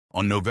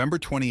On November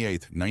 28,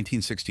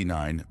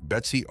 1969,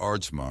 Betsy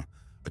Aardsma,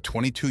 a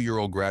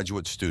 22-year-old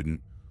graduate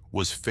student,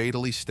 was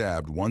fatally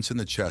stabbed once in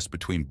the chest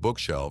between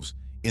bookshelves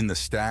in the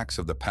stacks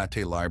of the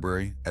Paté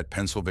Library at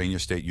Pennsylvania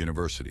State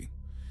University.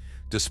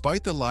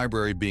 Despite the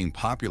library being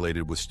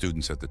populated with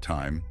students at the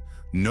time,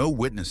 no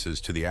witnesses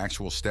to the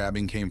actual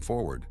stabbing came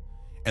forward,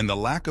 and the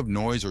lack of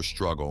noise or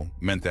struggle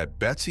meant that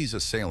Betsy's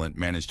assailant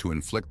managed to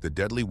inflict the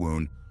deadly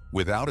wound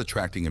without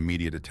attracting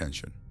immediate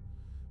attention.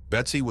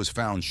 Betsy was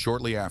found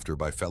shortly after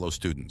by fellow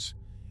students,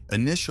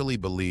 initially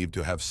believed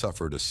to have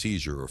suffered a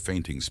seizure or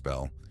fainting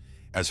spell,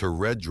 as her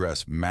red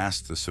dress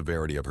masked the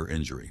severity of her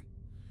injury.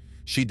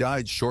 She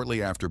died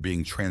shortly after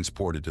being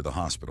transported to the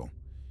hospital,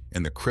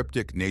 and the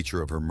cryptic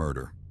nature of her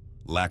murder,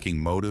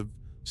 lacking motive,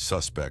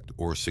 suspect,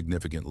 or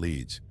significant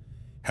leads,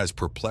 has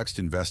perplexed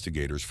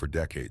investigators for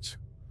decades.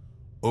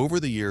 Over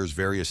the years,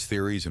 various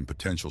theories and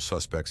potential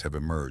suspects have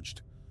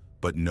emerged,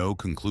 but no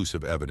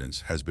conclusive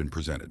evidence has been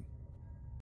presented.